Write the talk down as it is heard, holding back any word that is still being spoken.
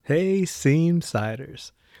Hey,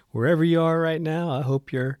 Seamsiders. Wherever you are right now, I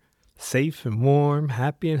hope you're safe and warm,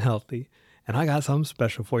 happy and healthy. And I got something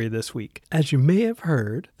special for you this week. As you may have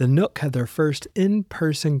heard, the Nook had their first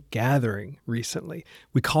in-person gathering recently.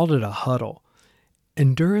 We called it a huddle.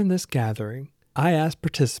 And during this gathering, I asked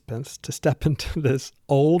participants to step into this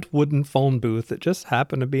old wooden phone booth that just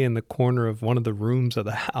happened to be in the corner of one of the rooms of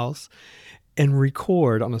the house and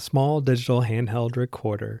record on a small digital handheld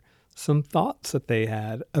recorder some thoughts that they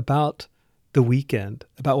had about the weekend,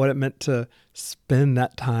 about what it meant to spend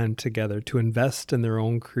that time together, to invest in their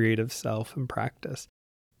own creative self and practice.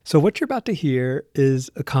 So what you're about to hear is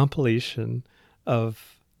a compilation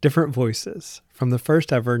of different voices from the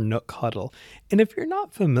first ever Nook Huddle. And if you're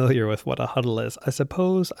not familiar with what a huddle is, I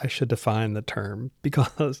suppose I should define the term,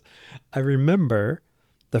 because I remember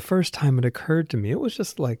the first time it occurred to me, it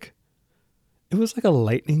was like a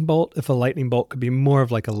lightning bolt, if a lightning bolt could be more of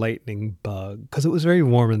like a lightning bug, because it was very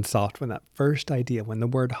warm and soft when that first idea, when the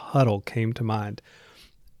word huddle came to mind.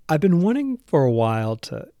 I've been wanting for a while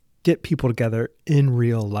to get people together in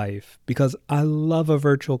real life because I love a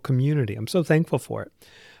virtual community. I'm so thankful for it.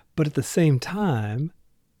 But at the same time,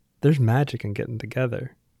 there's magic in getting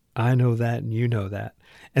together. I know that and you know that.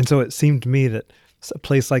 And so it seemed to me that a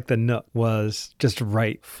place like the Nook was just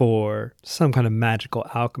right for some kind of magical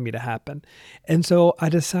alchemy to happen. And so I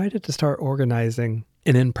decided to start organizing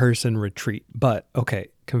an in-person retreat. But okay,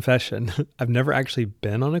 confession, I've never actually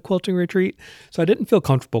been on a quilting retreat, so I didn't feel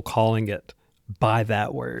comfortable calling it by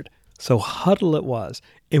that word. So huddle it was.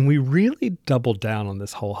 And we really doubled down on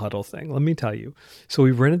this whole huddle thing, let me tell you. So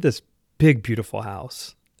we rented this big, beautiful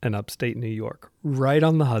house in upstate New York, right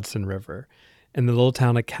on the Hudson River in the little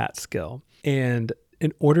town of Catskill. And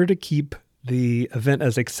in order to keep the event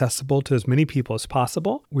as accessible to as many people as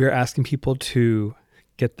possible, we are asking people to,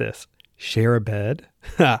 get this, share a bed.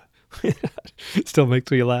 Still makes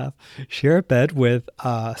me laugh. Share a bed with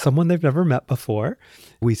someone they've never met before.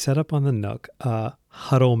 We set up on the Nook a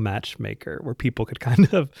huddle matchmaker where people could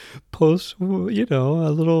kind of post, a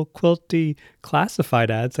little quilty classified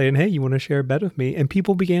ad saying, hey, you want to share a bed with me? And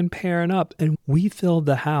people began pairing up and we filled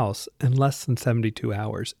the house in less than 72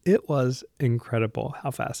 hours. It was incredible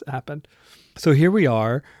how fast it happened. So here we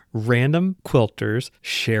are, random quilters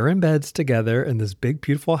sharing beds together in this big,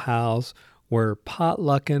 beautiful house. We're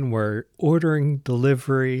potlucking, we're ordering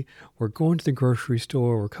delivery, we're going to the grocery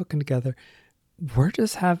store, we're cooking together. We're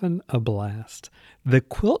just having a blast. The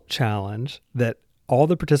quilt challenge that all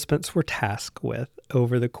the participants were tasked with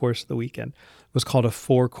over the course of the weekend was called a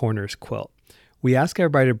Four Corners quilt. We asked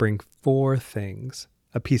everybody to bring four things: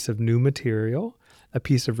 a piece of new material, a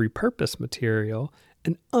piece of repurposed material,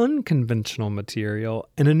 an unconventional material,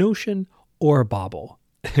 and a notion or a bauble.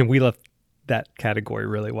 And we left that category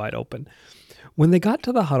really wide open. When they got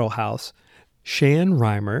to the Huddle House, Shan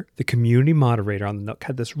Reimer, the community moderator on the Nook,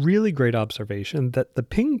 had this really great observation that the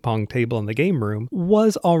ping pong table in the game room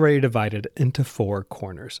was already divided into four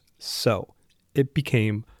corners. So it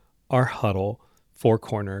became our Huddle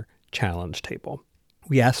four-corner challenge table.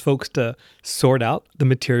 We asked folks to sort out the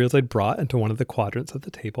materials they'd brought into one of the quadrants of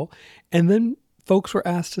the table, and then folks were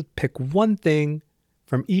asked to pick one thing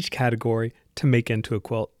from each category to make into a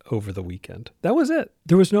quilt over the weekend. That was it.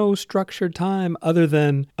 There was no structured time other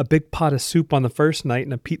than a big pot of soup on the first night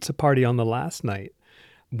and a pizza party on the last night.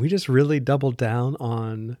 We just really doubled down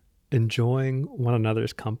on enjoying one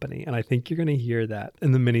another's company. And I think you're going to hear that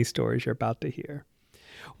in the mini stories you're about to hear.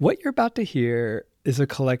 What you're about to hear is a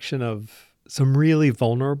collection of some really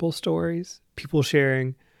vulnerable stories, people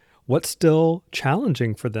sharing what's still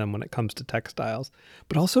challenging for them when it comes to textiles,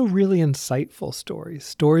 but also really insightful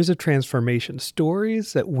stories of transformation,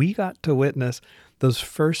 stories that we got to witness those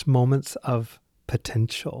first moments of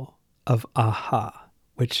potential, of aha,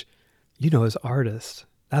 which, as artists,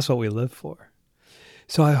 that's what we live for.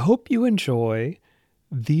 So I hope you enjoy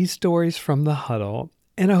these stories from the Huddle,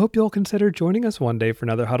 and I hope you'll consider joining us one day for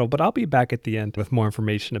another Huddle, but I'll be back at the end with more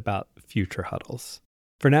information about future Huddles.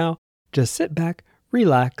 For now, just sit back,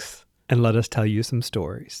 relax, and let us tell you some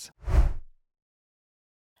stories.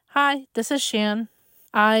 Hi, this is Shan.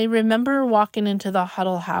 I remember walking into the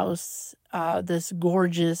Huddle House, this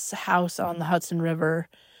gorgeous house on the Hudson River,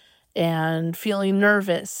 and feeling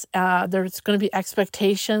nervous. There's going to be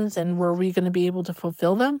expectations, and were we going to be able to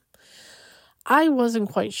fulfill them? I wasn't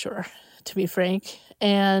quite sure, to be frank.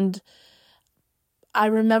 And I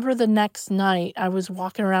remember the next night, I was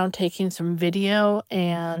walking around taking some video,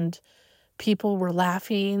 and people were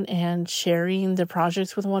laughing and sharing their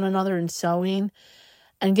projects with one another and sewing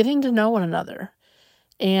and getting to know one another.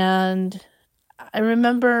 And I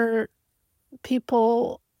remember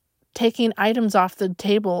people taking items off the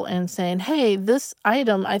table and saying, "Hey, this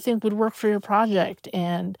item I think would work for your project."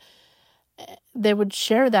 And they would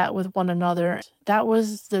share that with one another. That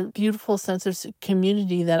was the beautiful sense of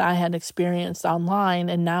community that I had experienced online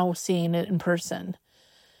and now seeing it in person.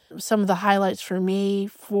 Some of the highlights for me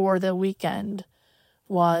for the weekend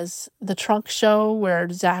was the trunk show where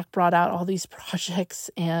Zach brought out all these projects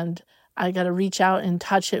and I got to reach out and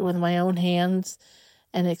touch it with my own hands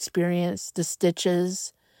and experience the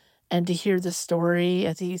stitches and to hear the story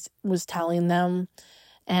as he was telling them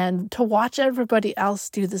and to watch everybody else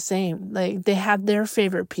do the same. Like they had their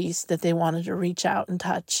favorite piece that they wanted to reach out and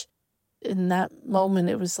touch. In that moment,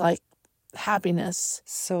 it was like happiness.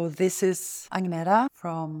 So this is Agneta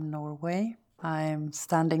from Norway. I'm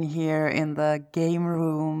standing here in the game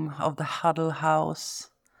room of the Huddle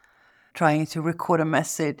house, trying to record a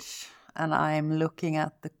message, and I'm looking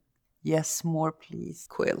at the Yes, More Please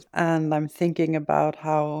quilt. And I'm thinking about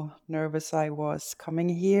how nervous I was coming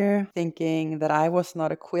here, thinking that I was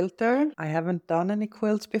not a quilter. I haven't done any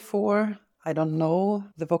quilts before. I don't know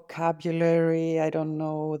the vocabulary, I don't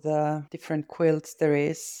know the different quilts there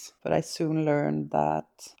is, but I soon learned that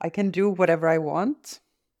I can do whatever I want.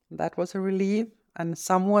 That was a relief. And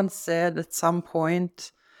someone said at some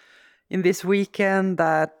point in this weekend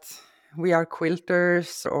that we are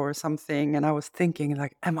quilters or something. And I was thinking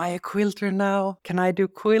like, am I a quilter now? Can I do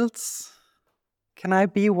quilts? Can I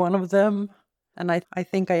be one of them? And I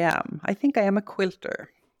think I am. I think I am a quilter.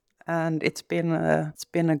 And it's been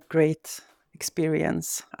a great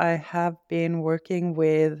experience. I have been working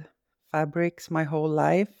with fabrics my whole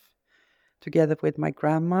life together with my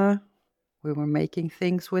grandma. We were making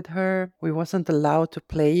things with her. We wasn't allowed to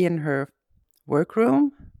play in her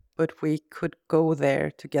workroom, but we could go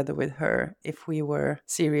there together with her if we were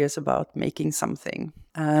serious about making something.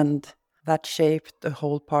 And that shaped the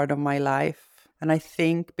whole part of my life. And I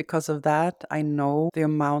think because of that, I know the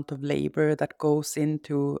amount of labor that goes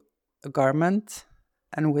into a garment.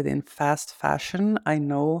 And within fast fashion, I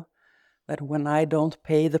know that when I don't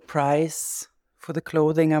pay the price for the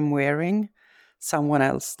clothing I'm wearing, someone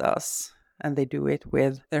else does. And they do it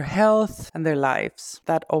with their health and their lives.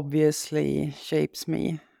 That obviously shapes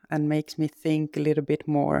me and makes me think a little bit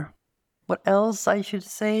more. What else I should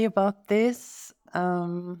say about this?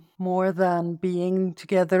 More than being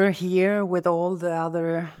together here with all the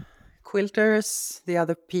other quilters, the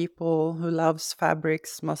other people who loves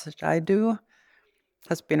fabrics much as I do,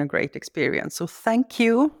 has been a great experience. So thank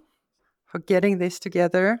you for getting this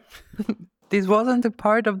together. This wasn't a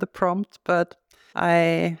part of the prompt, but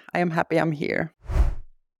I am happy I'm here.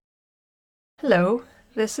 Hello,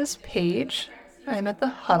 this is Paige. I'm at the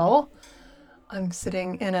Huddle. I'm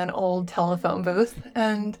sitting in an old telephone booth,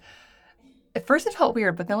 and at first it felt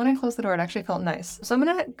weird, but then when I closed the door, it actually felt nice. So I'm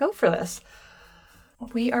gonna go for this.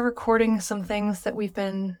 We are recording some things that we've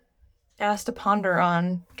been asked to ponder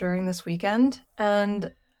on during this weekend,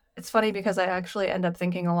 and it's funny because I actually end up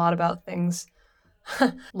thinking a lot about things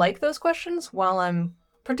like those questions while I'm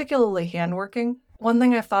particularly handworking. One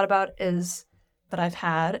thing I've thought about is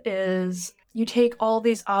you take all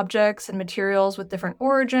these objects and materials with different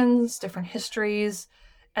origins, different histories,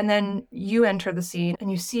 and then you enter the scene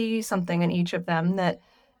and you see something in each of them that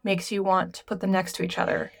makes you want to put them next to each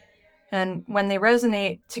other. And when they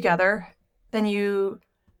resonate together, then you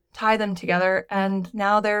tie them together and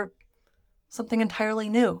now they're something entirely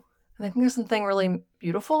new. And I think there's something really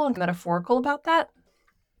beautiful and metaphorical about that.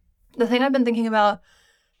 The thing I've been thinking about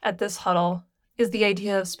at this huddle is the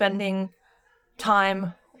idea of spending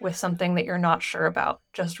time with something that you're not sure about,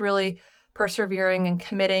 just really persevering and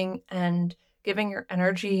committing and giving your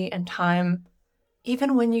energy and time,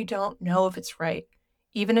 even when you don't know if it's right,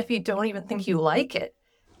 even if you don't even think you like it,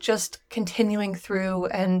 just continuing through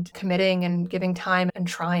and committing and giving time and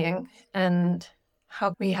trying, and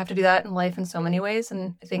how we have to do that in life in so many ways.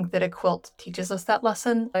 And I think that a quilt teaches us that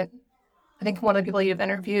lesson. I think one of the people you've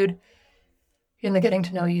interviewed in the Getting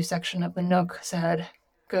to Know You section of the Nook said,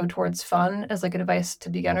 go towards fun as like advice to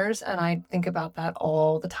beginners. And I think about that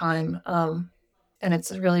all the time. And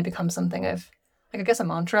it's really become something of, like, I guess a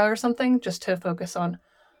mantra or something, just to focus on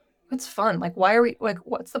what's fun. Like, why are we, like,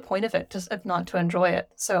 what's the point of it? Just if not to enjoy it.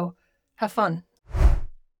 So have fun.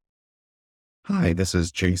 Hi, this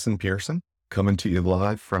is Jason Pearson, coming to you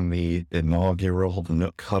live from the inaugural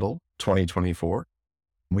Nook Huddle 2024.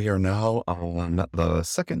 We are now on the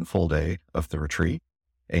second full day of the retreat,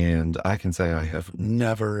 and I can say I have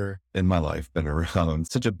never in my life been around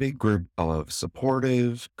such a big group of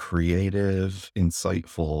supportive, creative,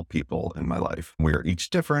 insightful people in my life. We are each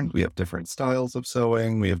different. We have different styles of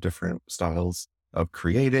sewing. We have different styles of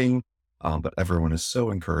creating. but everyone is so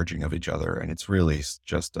encouraging of each other, and it's really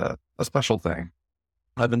just a special thing.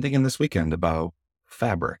 I've been thinking this weekend about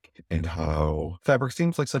fabric and how fabric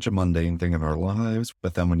seems like such a mundane thing in our lives,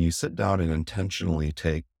 but then when you sit down and intentionally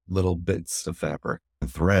take little bits of fabric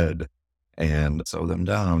and thread and sew them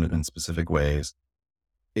down in specific ways,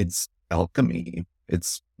 it's alchemy.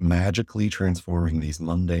 It's magically transforming these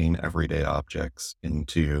mundane everyday objects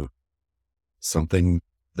into something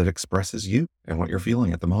that expresses you and what you're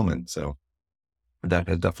feeling at the moment. So that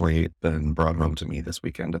has definitely been brought home to me this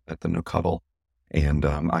weekend at the Nook Huddle. And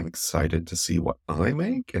I'm excited to see what I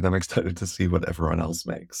make, and I'm excited to see what everyone else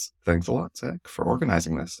makes. Thanks a lot, Zach, for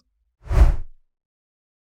organizing this.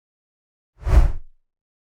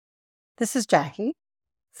 This is Jackie.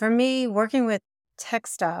 For me, working with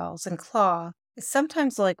textiles and cloth is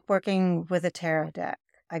sometimes like working with a tarot deck.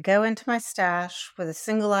 I go into my stash with a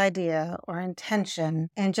single idea or intention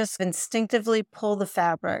and just instinctively pull the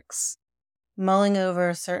fabrics, mulling over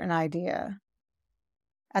a certain idea.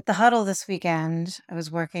 At the Huddle this weekend, I was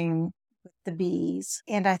working with the bees,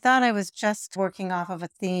 and I thought I was just working off of a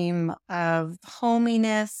theme of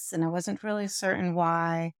hominess, and I wasn't really certain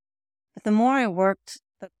why. But the more I worked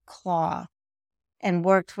the cloth and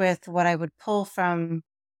worked with what I would pull from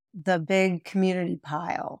the big community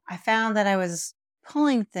pile, I found that I was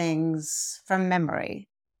pulling things from memory.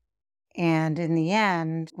 And in the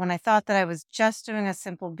end, when I thought that I was just doing a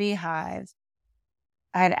simple beehive,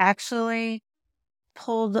 I had actually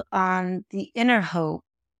pulled on the inner hope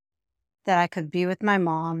that I could be with my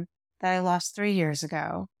mom that I lost 3 years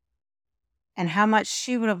ago, and how much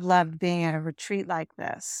she would have loved being at a retreat like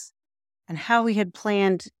this, and how we had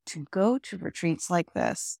planned to go to retreats like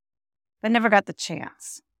this, but never got the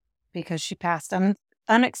chance because she passed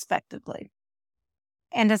unexpectedly.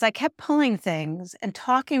 And as I kept pulling things and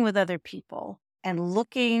talking with other people and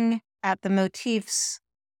looking at the motifs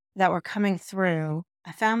that were coming through,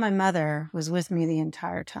 I found my mother was with me the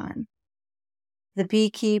entire time. The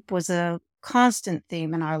beekeep was a constant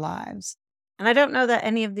theme in our lives. And I don't know that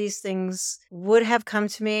any of these things would have come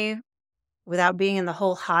to me without being in the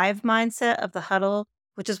whole hive mindset of the huddle,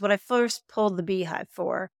 which is what I first pulled the beehive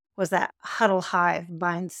for, was that huddle hive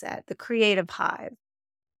mindset, the creative hive.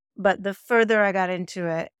 But the further I got into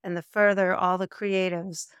it and the further all the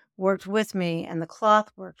creatives worked with me and the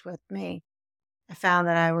cloth worked with me, I found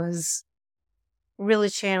that I was really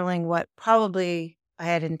channeling what probably I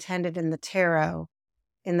had intended in the tarot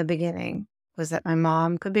in the beginning, was that my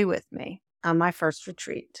mom could be with me on my first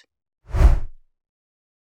retreat.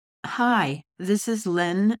 Hi, this is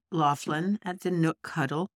Lynn Laughlin at the Nook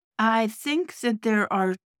Huddle. I think that there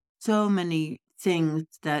are so many things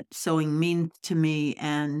that sewing means to me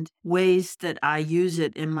and ways that I use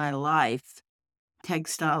it in my life,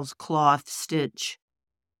 textiles, cloth, stitch.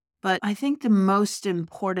 But I think the most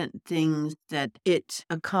important thing that it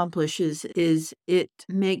accomplishes is it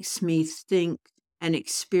makes me think and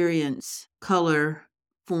experience color,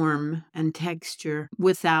 form, and texture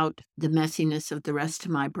without the messiness of the rest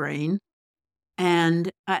of my brain.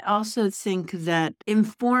 And I also think that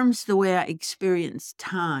informs the way I experience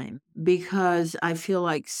time, because I feel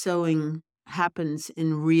like sewing happens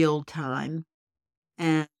in real time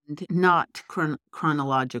and not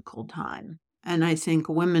chronological time. And I think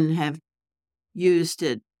women have used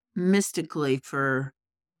it mystically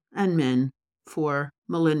and men for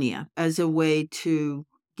millennia as a way to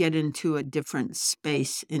get into a different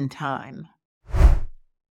space in time.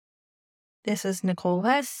 This is Nicole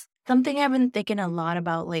West. Something I've been thinking a lot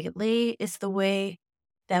about lately is the way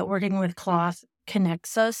that working with cloth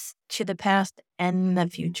connects us to the past and the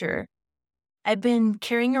future. I've been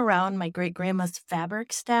carrying around my great-grandma's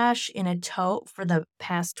fabric stash in a tote for the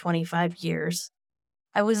past 25 years.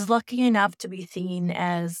 I was lucky enough to be seen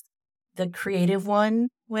as the creative one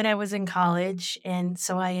when I was in college, and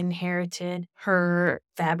so I inherited her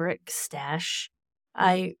fabric stash.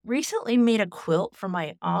 I recently made a quilt for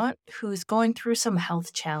my aunt who's going through some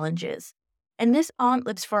health challenges. And this aunt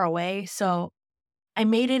lives far away, so I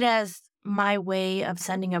made it as my way of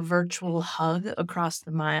sending a virtual hug across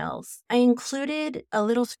the miles. I included a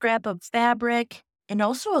little scrap of fabric and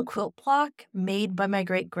also a quilt block made by my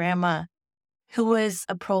great grandma, who was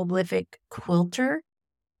a prolific quilter.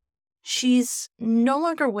 She's no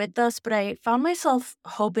longer with us, but I found myself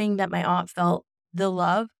hoping that my aunt felt the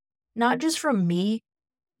love, not just from me,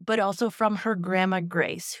 but also from her grandma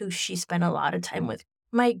Grace, who she spent a lot of time with.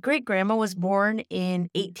 My great grandma was born in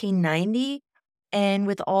 1890, and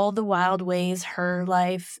with all the wild ways her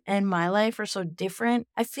life and my life are so different,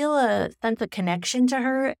 I feel a sense of connection to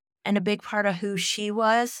her and a big part of who she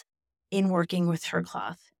was in working with her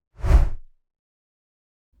cloth.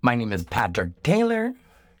 My name is Patrick Taylor.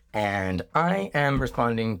 and I am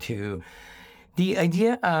responding to the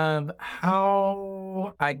idea of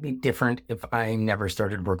how I'd be different if I never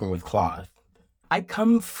started working with cloth. I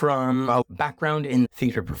come from a background in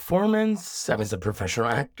theater performance. I was a professional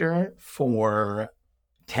actor for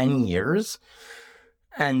 10 years.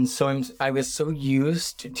 And so I was so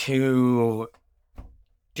used to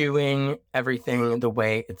doing everything the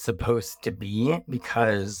way it's supposed to be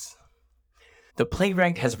because the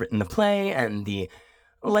playwright has written the play and the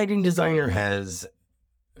lighting designer has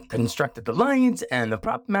constructed the lights and the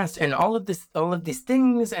prop master and all of these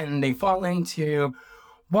things, and they fall into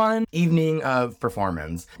one evening of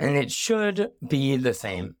performance, and it should be the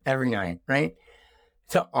same every night, right?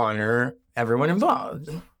 To honor everyone involved.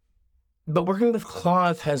 But working with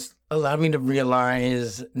cloth has allowed me to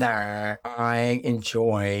realize that I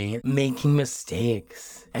enjoy making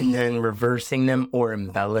mistakes and then reversing them or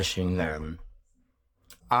embellishing them.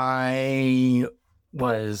 I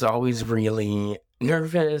was always really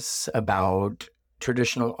nervous about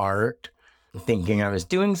traditional art, thinking I was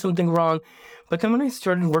doing something wrong. But then when I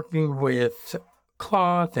started working with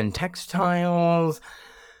cloth and textiles,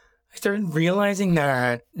 I started realizing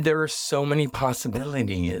that there are so many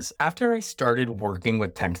possibilities. After I started working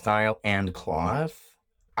with textile and cloth,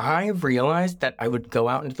 I realized that I would go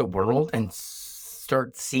out into the world and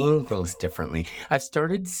start seeing things differently. I've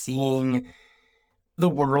started seeing the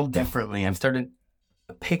world differently. I've started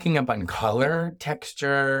picking up on color,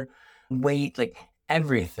 texture, weight, like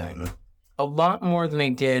everything. A lot more than I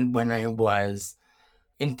did when I was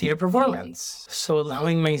in theater performance. So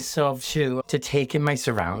allowing myself to take in my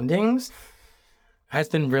surroundings has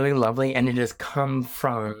been really lovely, and it has come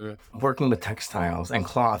from working with textiles and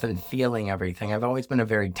cloth and feeling everything. I've always been a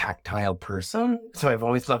very tactile person, so I've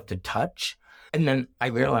always loved to touch. And then I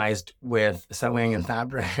realized with sewing and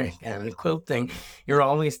fabric and quilting, you're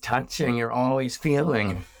always touching, you're always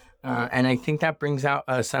feeling. And I think that brings out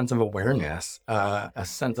a sense of awareness, a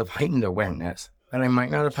sense of heightened awareness that I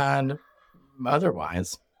might not have had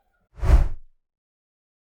otherwise.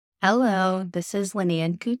 Hello, this is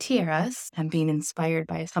Linnea Gutierrez. I'm being inspired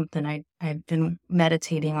by something I've been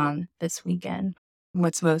meditating on this weekend.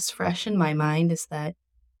 What's most fresh in my mind is that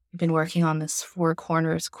I've been working on this Four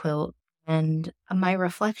Corners quilt, and my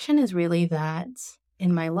reflection is really that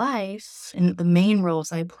in my life, in the main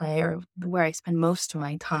roles I play, or where I spend most of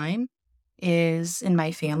my time, is in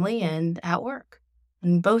my family and at work.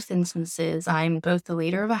 In both instances, I'm both the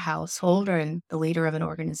leader of a household and the leader of an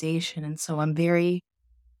organization, and so I'm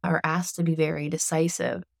asked to be very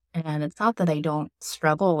decisive. And it's not that I don't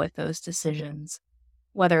struggle with those decisions,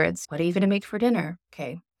 whether it's what are you going to make for dinner?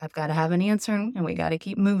 Okay, I've got to have an answer and we got to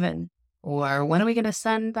keep moving. Or when are we going to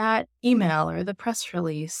send that email or the press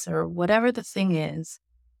release or whatever the thing is?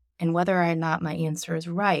 And whether or not my answer is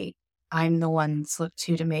right, I'm the one looked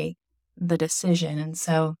to make the decision. And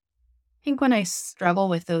so I think when I struggle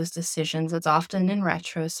with those decisions, it's often in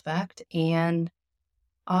retrospect and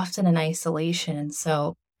often in isolation. And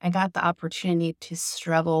so I got the opportunity to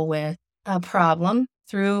struggle with a problem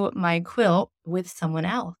through my quilt with someone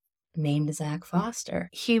else named Zach Foster.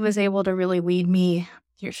 He was able to really lead me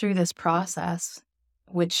through this process,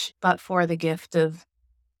 which, but for the gift of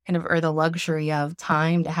or the luxury of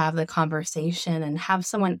time to have the conversation and have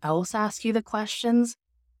someone else ask you the questions,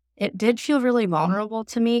 it did feel really vulnerable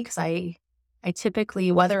to me because I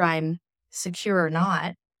typically, whether I'm secure or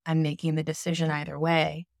not, I'm making the decision either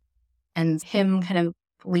way. And him kind of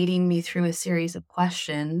leading me through a series of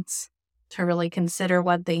questions to really consider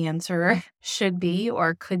what the answer should be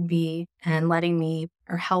or could be, and letting me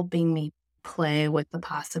or helping me play with the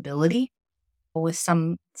possibility with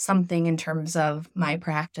something in terms of my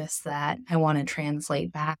practice that I want to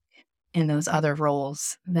translate back in those other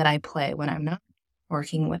roles that I play when I'm not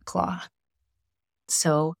working with cloth.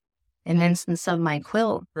 So in the instance of my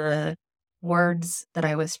quilt, the words that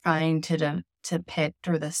I was trying to pick,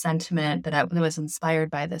 or the sentiment that was inspired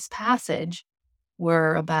by this passage,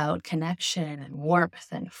 were about connection and warmth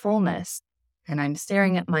and fullness. And I'm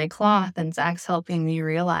staring at my cloth, and Zach's helping me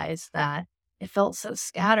realize that it felt so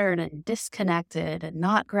scattered and disconnected and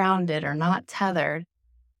not grounded or not tethered.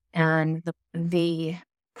 And the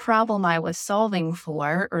problem I was solving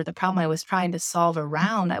for, or the problem I was trying to solve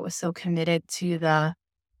around, I was so committed to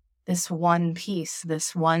this one piece,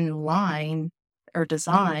 this one line or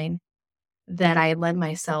design, that I led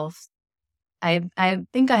myself. I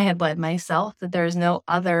think I had led myself that there's no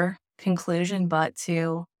other conclusion but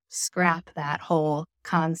to scrap that whole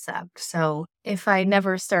concept. So if I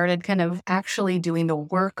never started kind of actually doing the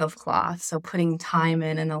work of cloth, so putting time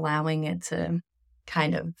in and allowing it to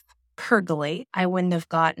kind of percolate, I wouldn't have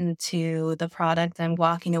gotten to the product I'm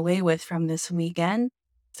walking away with from this weekend.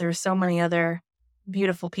 There's so many other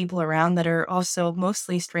beautiful people around that are also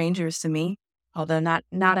mostly strangers to me, although not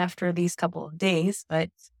after these couple of days, but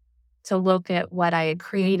to look at what I had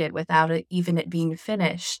created without it being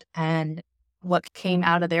finished. And what came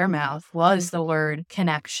out of their mouth was the word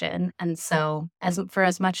connection. And so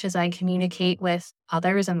as much as I communicate with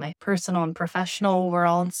others in my personal and professional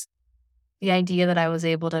worlds, the idea that I was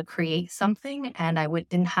able to create something and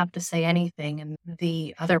didn't have to say anything, and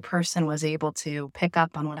the other person was able to pick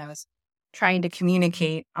up on what I was trying to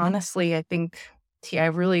communicate. Honestly, I think I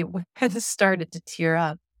really had started to tear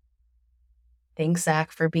up. Thanks,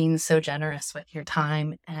 Zach, for being so generous with your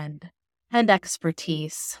time and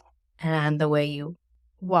expertise and the way you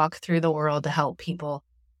walk through the world to help people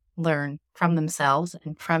learn from themselves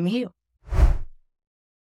and from you.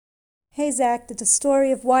 Hey, Zach, it's a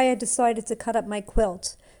story of why I decided to cut up my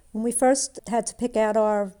quilt. When we first had to pick out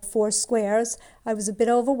our 4 squares, I was a bit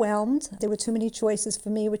overwhelmed. There were too many choices for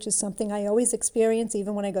me, which is something I always experience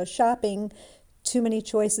even when I go shopping. Too many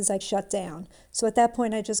choices, I shut down. So at that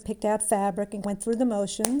point, I just picked out fabric and went through the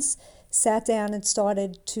motions, sat down and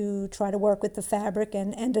started to try to work with the fabric,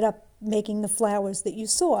 and ended up making the flowers that you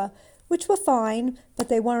saw, which were fine, but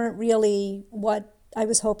they weren't really what I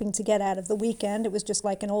was hoping to get out of the weekend. It was just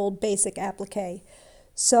like an old basic applique.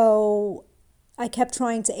 So I kept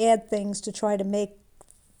trying to add things to try to make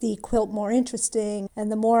the quilt more interesting. And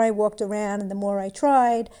the more I walked around and the more I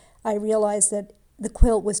tried, I realized that the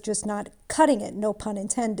quilt was just not cutting it, no pun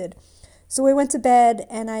intended. So we went to bed,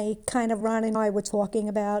 and Ron and I were talking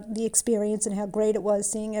about the experience and how great it was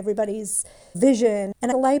seeing everybody's vision.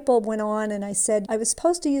 And a light bulb went on, and I said I was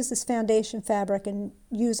supposed to use this foundation fabric and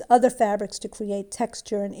use other fabrics to create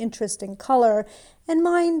texture and interest and color, and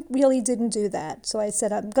mine really didn't do that. So I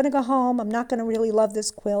said, I'm going to go home. I'm not going to really love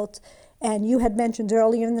this quilt. And you had mentioned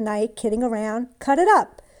earlier in the night, kidding around, cut it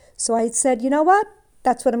up. So I said, you know what?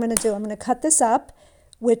 That's what I'm going to do. I'm going to cut this up,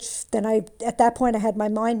 which then at that point I had my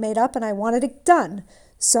mind made up and I wanted it done.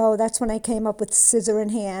 So that's when I came up with scissor in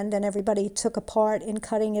hand, and everybody took a part in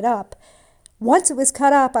cutting it up. Once it was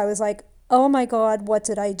cut up, I was like, oh my God, what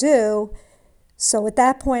did I do? So at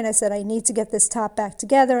that point I said, I need to get this top back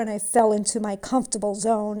together, and I fell into my comfortable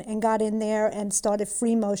zone and got in there and started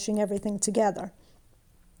free motioning everything together.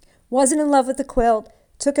 Wasn't in love with the quilt,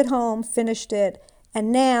 took it home, finished it,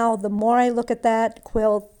 and now the more I look at that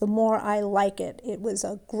quilt, the more I like it. It was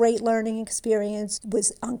a great learning experience. It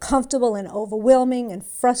was uncomfortable and overwhelming and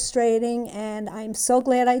frustrating, and I'm so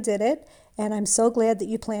glad I did it, and I'm so glad that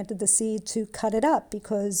you planted the seed to cut it up,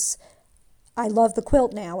 because I love the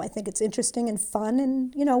quilt now. I think it's interesting and fun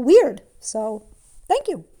and, weird. So thank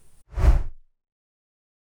you.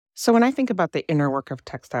 So when I think about the inner work of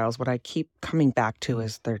textiles, what I keep coming back to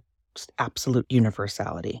is their just absolute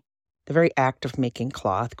universality. The very act of making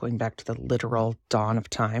cloth, going back to the literal dawn of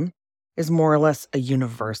time, is more or less a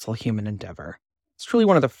universal human endeavor. It's truly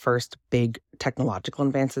one of the first big technological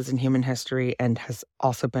advances in human history, and has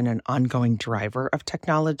also been an ongoing driver of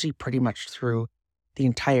technology pretty much through the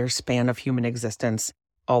entire span of human existence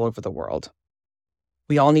all over the world.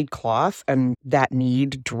 We all need cloth, and that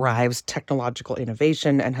need drives technological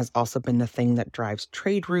innovation and has also been the thing that drives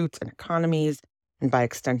trade routes and economies, and by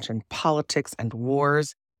extension, politics and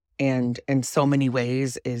wars, and in so many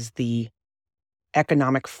ways is the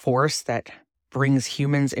economic force that brings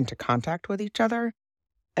humans into contact with each other.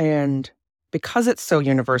 And because it's so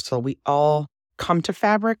universal, we all come to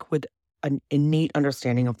fabric with an innate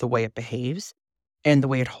understanding of the way it behaves and the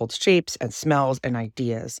way it holds shapes and smells and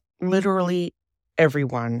ideas. Literally,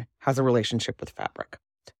 everyone has a relationship with fabric.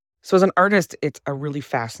 So as an artist, it's a really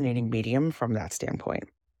fascinating medium from that standpoint.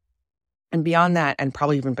 And beyond that, and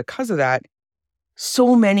probably even because of that,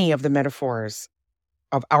 so many of the metaphors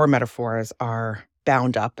of our metaphors are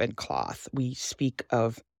bound up in cloth. We speak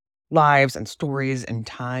of lives and stories and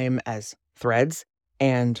time as threads.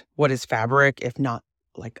 And what is fabric if not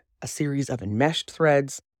like a series of enmeshed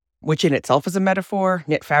threads, which in itself is a metaphor?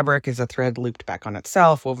 Knit fabric is a thread looped back on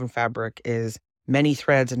itself. Woven fabric is many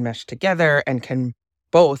threads enmeshed together, and can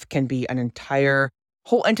be an entire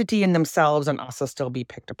whole entity in themselves and also still be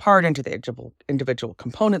picked apart into the individual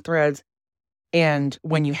component threads. And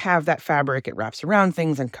when you have that fabric, it wraps around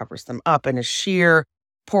things and covers them up and is sheer,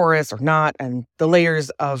 porous or not. And the layers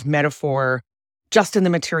of metaphor just in the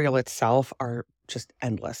material itself are just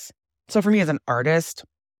endless. So for me as an artist,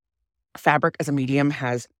 fabric as a medium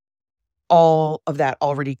has all of that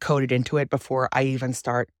already coded into it before I even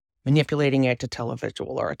start manipulating it to tell a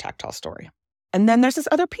visual or a tactile story. And then there's this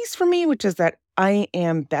other piece for me, which is that I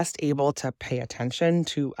am best able to pay attention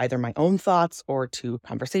to either my own thoughts or to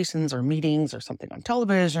conversations or meetings or something on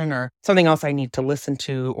television or something else I need to listen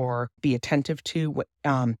to or be attentive to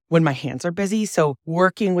when my hands are busy. So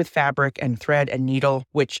working with fabric and thread and needle,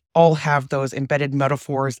 which all have those embedded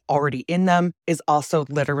metaphors already in them, is also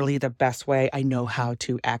literally the best way I know how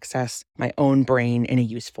to access my own brain in a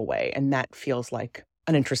useful way. And that feels like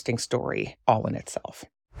an interesting story all in itself.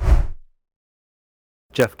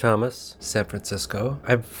 Jeff Thomas, San Francisco.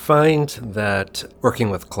 I find that working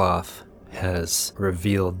with cloth has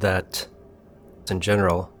revealed that, in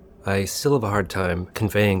general, I still have a hard time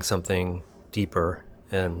conveying something deeper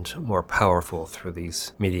and more powerful through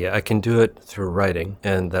these media. I can do it through writing,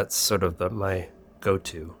 and that's sort of my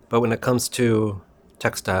go-to. But when it comes to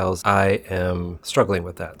textiles, I am struggling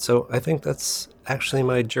with that. So I think that's actually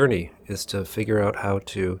my journey, is to figure out how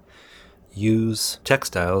to use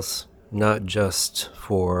textiles not just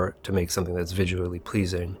to make something that's visually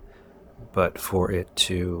pleasing, but for it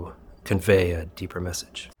to convey a deeper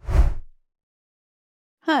message.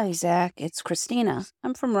 Hi, Zach. It's Christina.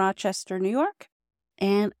 I'm from Rochester, New York,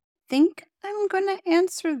 and I think I'm going to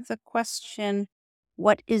answer the question,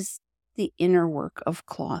 what is the inner work of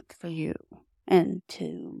cloth for you? And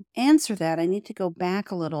to answer that, I need to go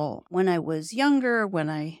back a little. When I was younger, when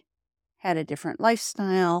I had a different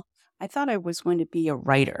lifestyle, I thought I was going to be a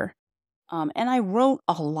writer. And I wrote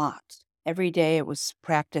a lot. Every day it was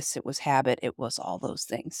practice, it was habit, it was all those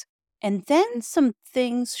things. And then some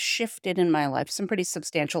things shifted in my life, some pretty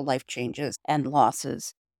substantial life changes and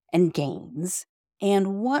losses and gains.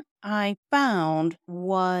 And what I found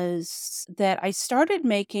was that I started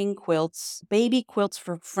making quilts, baby quilts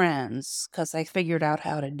for friends, because I figured out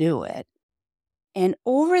how to do it. And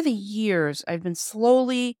over the years, I've been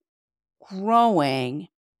slowly growing.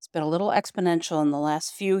 It's been a little exponential in the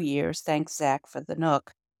last few years. Thanks, Zach, for the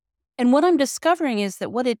Nook. And what I'm discovering is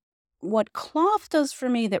that what cloth does for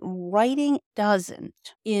me that writing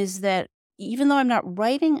doesn't is that even though I'm not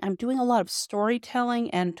writing, I'm doing a lot of storytelling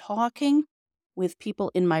and talking with people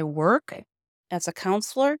in my work as a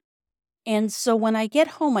counselor. And so when I get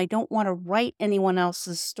home, I don't want to write anyone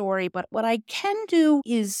else's story, but what I can do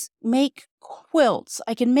is make quilts.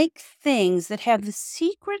 I can make things that have the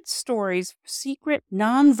secret stories, secret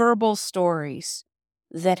nonverbal stories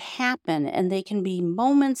that happen, and they can be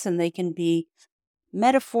moments and they can be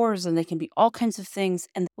metaphors and they can be all kinds of things.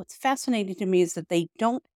 And what's fascinating to me is that they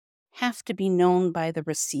don't have to be known by the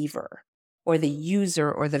receiver or the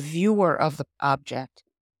user or the viewer of the object.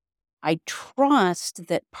 I trust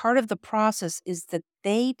that part of the process is that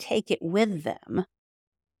they take it with them.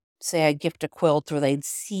 Say I gift a quilt or they'd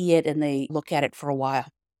see it and they look at it for a while.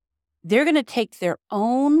 They're going to take their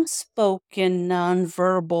own spoken,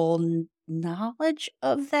 nonverbal knowledge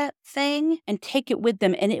of that thing and take it with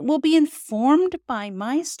them. And it will be informed by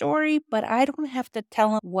my story, but I don't have to tell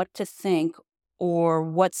them what to think or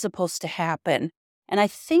what's supposed to happen. And I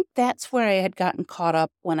think that's where I had gotten caught up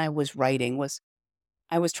when I was writing, was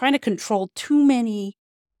I was trying to control too many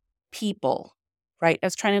people, right? I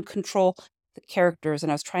was trying to control the characters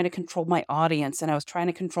and I was trying to control my audience and I was trying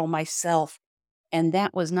to control myself. And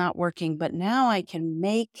that was not working. But now I can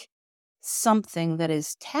make something that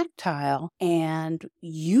is tactile and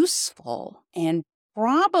useful and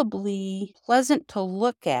probably pleasant to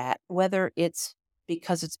look at, whether it's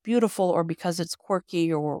because it's beautiful or because it's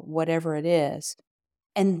quirky or whatever it is.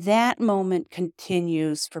 And that moment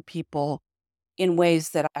continues for people in ways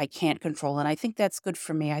that I can't control. And I think that's good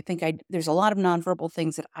for me. I think there's a lot of nonverbal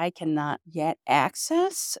things that I cannot yet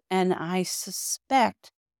access. And I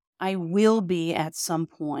suspect I will be at some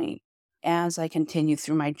point as I continue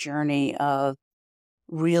through my journey of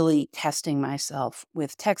really testing myself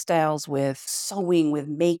with textiles, with sewing, with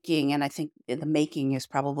making. And I think the making is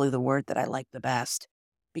probably the word that I like the best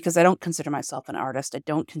because I don't consider myself an artist. I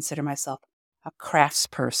don't consider myself a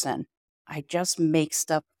craftsperson. I just make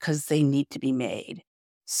stuff because they need to be made.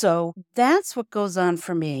 So that's what goes on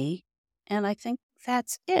for me. And I think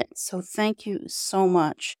that's it. So thank you so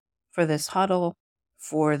much for this huddle,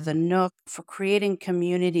 for the Nook, for creating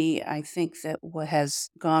community. I think that what has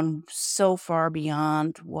gone so far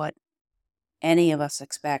beyond what any of us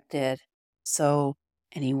expected. So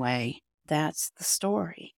anyway, that's the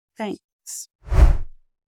story. Thanks.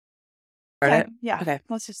 Start it? Yeah. Okay.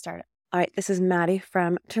 Let's just start it. All right. This is Maddie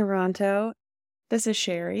from Toronto. This is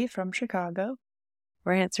Sherry from Chicago.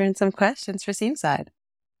 We're answering some questions for Seamside.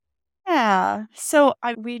 Yeah. So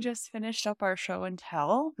we just finished up our show and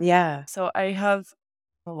tell. Yeah. So I have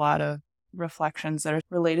a lot of reflections that are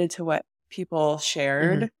related to what people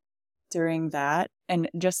shared during that. And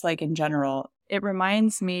just like in general, it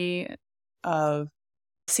reminds me of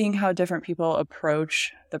Seeing how different people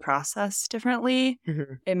approach the process differently,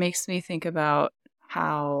 it makes me think about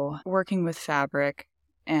how working with fabric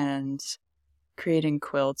and creating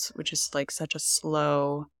quilts, which is like such a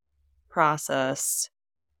slow process,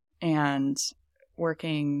 and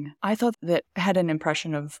I thought that I had an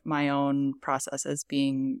impression of my own process as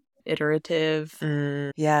being iterative.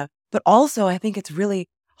 Yeah. But also, I think it's really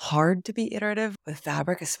hard to be iterative with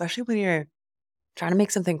fabric, especially when you're trying to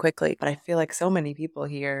make something quickly. But I feel like so many people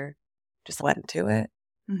here just went to it.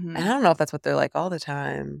 And I don't know if that's what they're like all the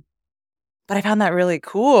time. But I found that really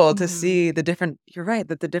cool to see you're right,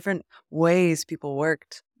 that the different ways people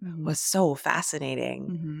worked was so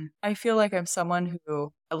fascinating. I feel like I'm someone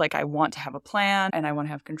who, like, I want to have a plan and I want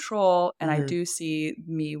to have control. And I do see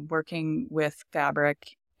me working with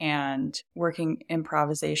fabric and working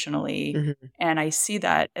improvisationally. And I see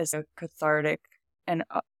that as a cathartic and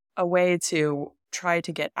a way to try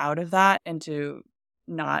to get out of that and to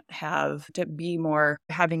not have to be more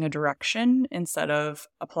having a direction instead of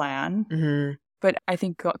a plan. But I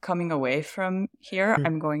think coming away from here,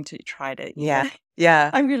 I'm going to try to.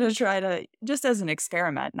 Yeah. I'm going to try to, just as an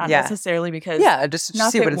experiment, not Yeah. necessarily because. Yeah, just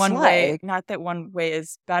not see that what it's one like. way, not that one way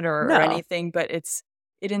is better No. or anything, but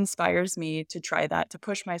it inspires me to try that, to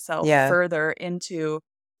push myself further into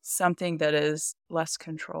something that is less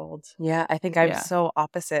controlled. Yeah, I think I'm so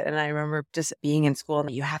opposite. And I remember just being in school and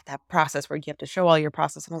you have to have a process where you have to show all your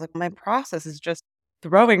process. And I was like, my process is just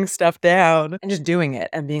throwing stuff down and just doing it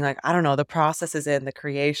and being like, I don't know, the process is in the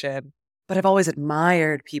creation. But I've always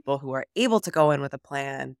admired people who are able to go in with a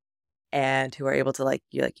plan and who are able to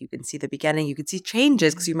you can see the beginning, you can see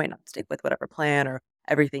changes because you might not stick with whatever plan or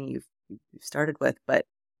everything you've started with. But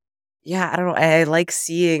yeah, I don't know. I like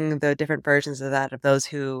seeing the different versions of that, of those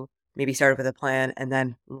who maybe started with a plan and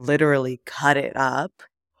then literally cut it up.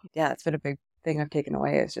 Yeah, that's been a big thing I've taken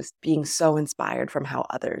away, is just being so inspired from how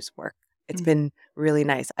others work. It's been really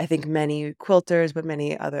nice. I think many quilters, but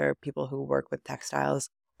many other people who work with textiles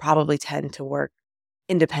probably tend to work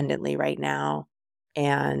independently right now.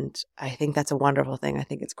 And I think that's a wonderful thing. I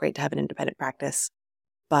think it's great to have an independent practice.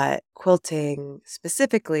 But quilting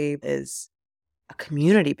specifically is a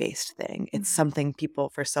community-based thing. It's something people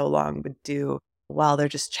for so long would do while they're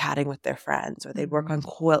just chatting with their friends, or they'd work on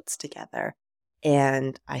quilts together.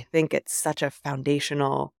 And I think it's such a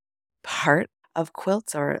foundational part of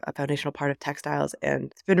quilts, or a foundational part of textiles.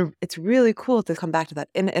 And it's really cool to come back to that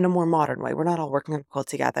in a more modern way. We're not all working on a quilt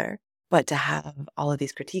together, but to have all of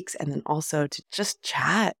these critiques and then also to just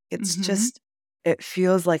chat. It's just, it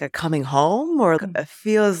feels like a coming home, or it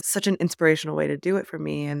feels such an inspirational way to do it for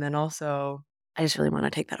me. And then also, I just really want to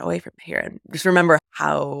take that away from here and just remember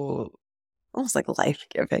how almost like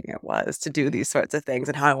life-giving it was to do these sorts of things,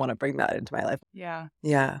 and how I want to bring that into my life. Yeah.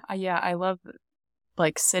 Yeah. I love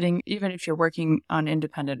sitting, even if you're working on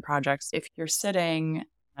independent projects, if you're sitting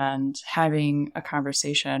and having a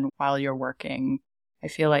conversation while you're working, I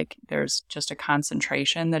feel like there's just a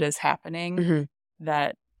concentration that is happening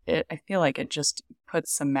that I feel like it just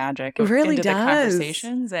puts some magic really into does. the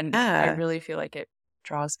conversations. And I Yeah. really feel like it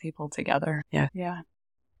draws people together. Yeah. Yeah.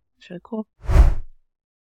 It's really cool.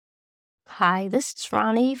 Hi, this is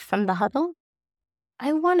Ronnie from the Huddle.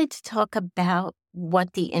 I wanted to talk about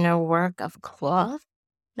what the inner work of cloth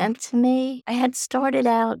meant to me. I had started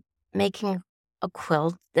out making a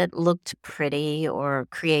quilt that looked pretty or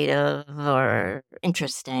creative or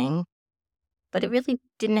interesting, but it really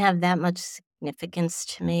didn't have that much significance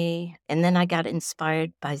to me. And then I got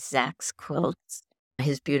inspired by Zach's quilts,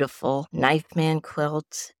 his beautiful knife man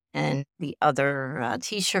quilt and the other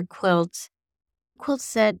t-shirt quilts.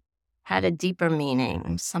 Quilts that had a deeper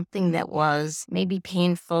meaning, something that was maybe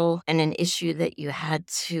painful and an issue that you had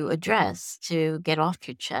to address to get off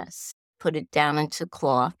your chest. Put it down into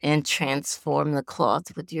cloth and transform the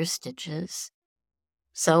cloth with your stitches.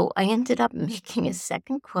 So I ended up making a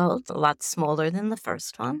second quilt, a lot smaller than the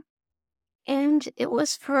first one. And it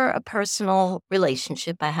was for a personal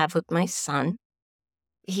relationship I have with my son.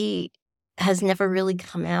 He has never really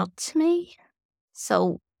come out to me,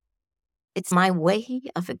 so it's my way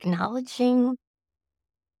of acknowledging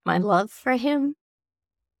my love for him.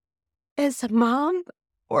 As a mom,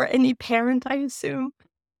 or any parent, I assume,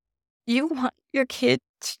 you want your kid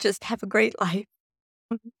to just have a great life,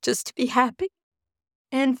 just to be happy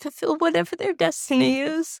and fulfill whatever their destiny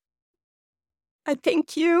is. I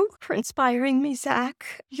thank you for inspiring me,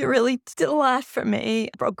 Zach. You really did a lot for me.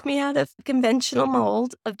 Broke me out of the conventional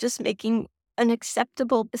mold of just making an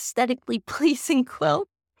acceptable, aesthetically pleasing quilt,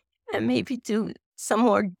 and maybe do some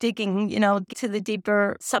more digging, to the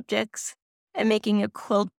deeper subjects, and making a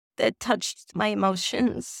quilt that touched my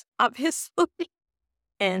emotions, obviously.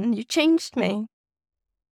 And you changed me.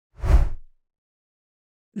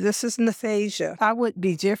 This is Nathasia. I would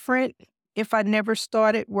be different if I never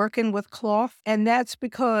started working with cloth. And that's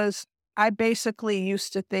because I basically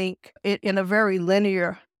used to think it in a very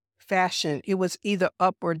linear fashion. It was either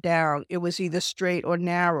up or down. It was either straight or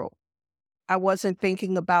narrow. I wasn't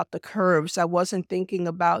thinking about the curves. I wasn't thinking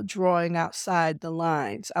about drawing outside the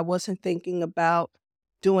lines. I wasn't thinking about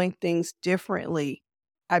doing things differently.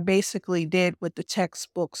 I basically did what the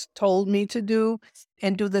textbooks told me to do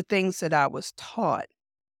and do the things that I was taught.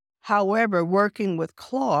 However, working with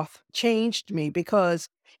cloth changed me because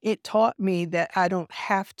it taught me that I don't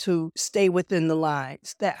have to stay within the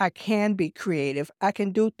lines, that I can be creative. I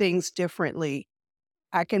can do things differently.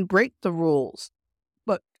 I can break the rules.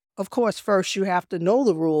 But of course, first you have to know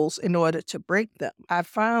the rules in order to break them. I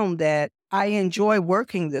found that I enjoy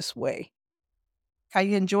working this way. I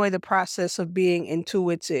enjoy the process of being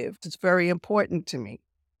intuitive. It's very important to me.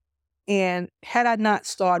 And had I not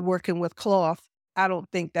started working with cloth, I don't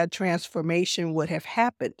think that transformation would have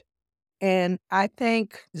happened. And I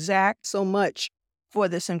thank Zach so much for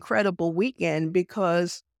this incredible weekend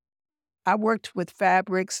because I worked with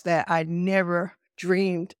fabrics that I never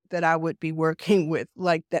dreamed that I would be working with,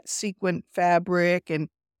 like that sequin fabric. And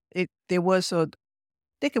there was I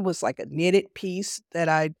think it was like a knitted piece that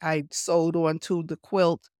I sewed onto the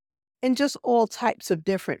quilt, and just all types of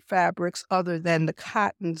different fabrics other than the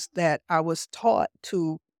cottons that I was taught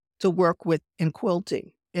to work with in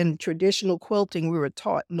quilting. In traditional quilting, we were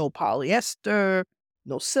taught no polyester,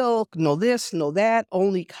 no silk, no this, no that,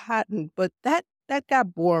 only cotton. But that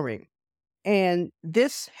got boring. And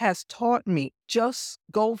this has taught me just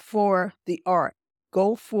go for the art,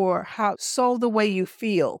 go for how, sew the way you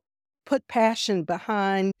feel, put passion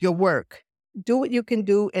behind your work, do what you can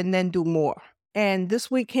do, and then do more. And this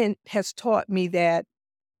weekend has taught me that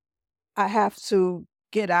I have to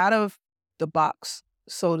get out of the box,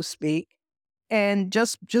 so to speak, and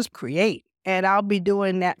just create. And I'll be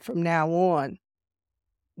doing that from now on.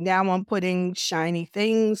 Now I'm putting shiny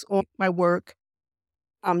things on my work.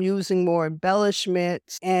 I'm using more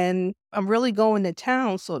embellishments, and I'm really going to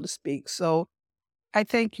town, so to speak. So I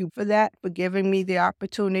thank you for that, for giving me the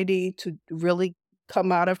opportunity to really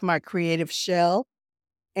come out of my creative shell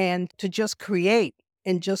and to just create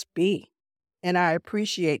and just be. And I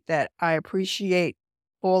appreciate that. I appreciate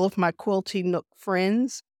all of my Quilty Nook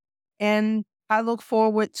friends. And I look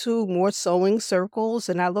forward to more sewing circles,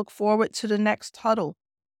 and I look forward to the next huddle.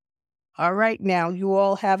 All right, now, you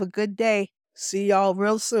all have a good day. See y'all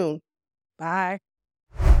real soon. Bye.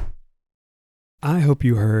 I hope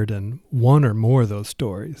you heard in one or more of those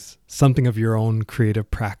stories something of your own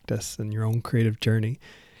creative practice and your own creative journey.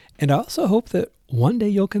 And I also hope that one day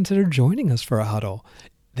you'll consider joining us for a huddle.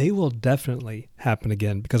 They will definitely happen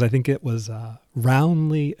again because I think it was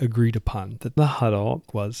roundly agreed upon that the huddle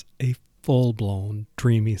was a full-blown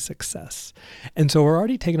dreamy success. And so we're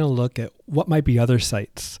already taking a look at what might be other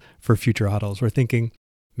sites for future huddles. We're thinking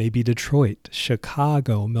maybe Detroit,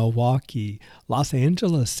 Chicago, Milwaukee, Los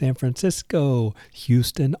Angeles, San Francisco,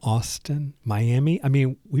 Houston, Austin, Miami. I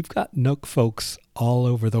mean, we've got Nook folks all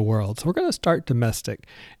over the world. So we're going to start domestic,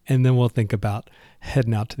 and then we'll think about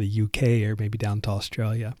heading out to the UK or maybe down to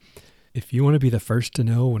Australia. If you want to be the first to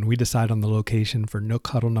know when we decide on the location for Nook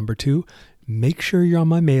Huddle number 2, make sure you're on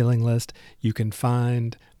my mailing list. You can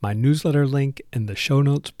find my newsletter link in the show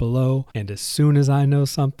notes below. And as soon as I know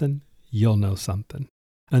something, you'll know something.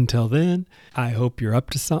 Until then, I hope you're up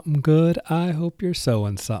to something good. I hope you're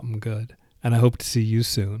sewing something good. And I hope to see you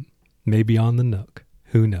soon. Maybe on the Nook.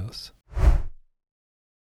 Who knows?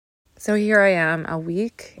 So here I am a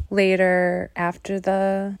week later after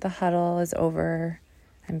the huddle is over.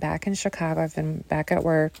 I'm back in Chicago. I've been back at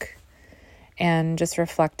work and just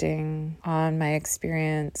reflecting on my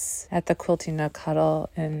experience at the Quilty Nook Huddle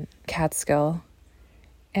in Catskill.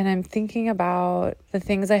 And I'm thinking about the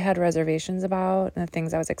things I had reservations about and the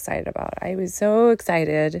things I was excited about. I was so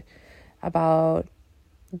excited about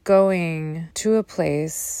going to a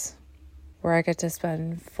place where I get to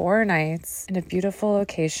spend 4 nights in a beautiful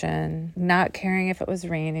location, not caring if it was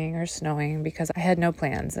raining or snowing because I had no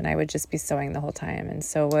plans and I would just be sewing the whole time, and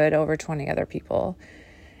so would over 20 other people.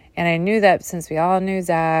 And I knew that since we all knew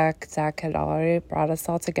Zach had already brought us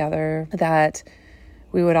all together, that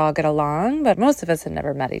we would all get along, but most of us had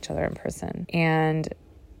never met each other in person. And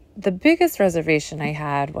the biggest reservation I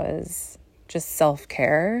had was just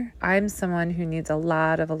self-care. I'm someone who needs a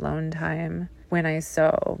lot of alone time when I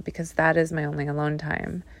sew because that is my only alone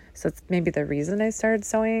time. So it's maybe the reason I started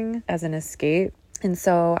sewing as an escape. And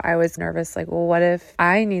so I was nervous, like, well, what if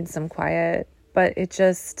I need some quiet? But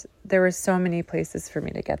there were so many places for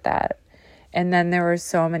me to get that. And then there were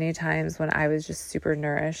so many times when I was just super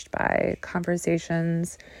nourished by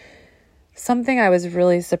conversations. Something I was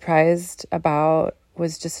really surprised about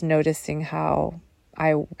was just noticing how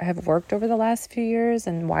I have worked over the last few years,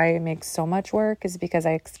 and why I make so much work is because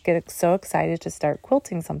I get so excited to start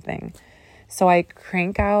quilting something. So I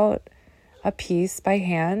crank out a piece by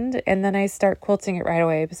hand and then I start quilting it right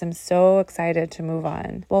away because I'm so excited to move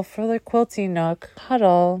on. Well, for the Quilting Nook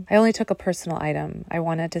Huddle, I only took a personal item. I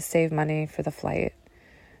wanted to save money for the flight.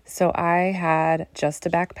 So I had just a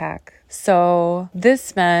backpack. So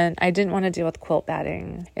this meant I didn't want to deal with quilt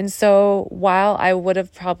batting. And so while I would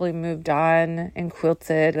have probably moved on and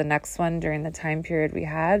quilted the next one during the time period we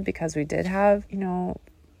had, because we did have,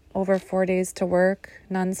 over 4 days to work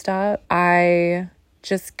nonstop, I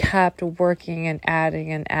just kept working and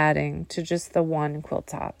adding to just the one quilt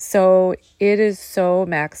top. So it is so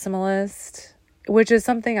maximalist, which is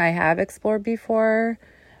something I have explored before,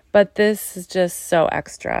 but this is just so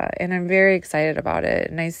extra, and I'm very excited about it.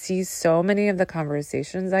 And I see so many of the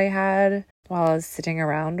conversations I had while I was sitting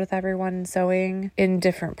around with everyone sewing in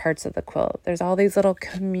different parts of the quilt. There's all these little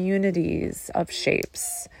communities of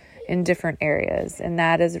shapes in different areas, and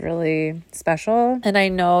that is really special. And I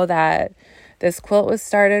know that this quilt was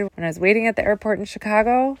started when I was waiting at the airport in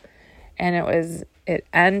Chicago, and it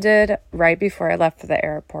ended right before I left for the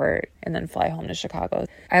airport and then fly home to Chicago.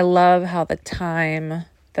 I love how the time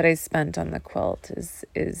that I spent on the quilt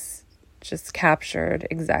is just captured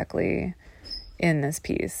exactly in this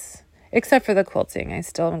piece. Except for the quilting. I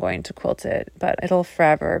still am going to quilt it, but it'll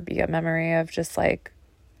forever be a memory of just like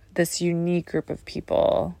this unique group of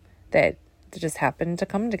people that just happened to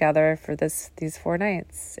come together for these 4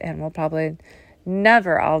 nights. And we'll probably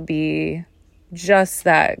never all be just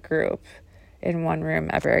that group in one room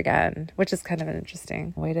ever again, which is kind of an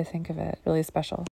interesting way to think of it. Really special.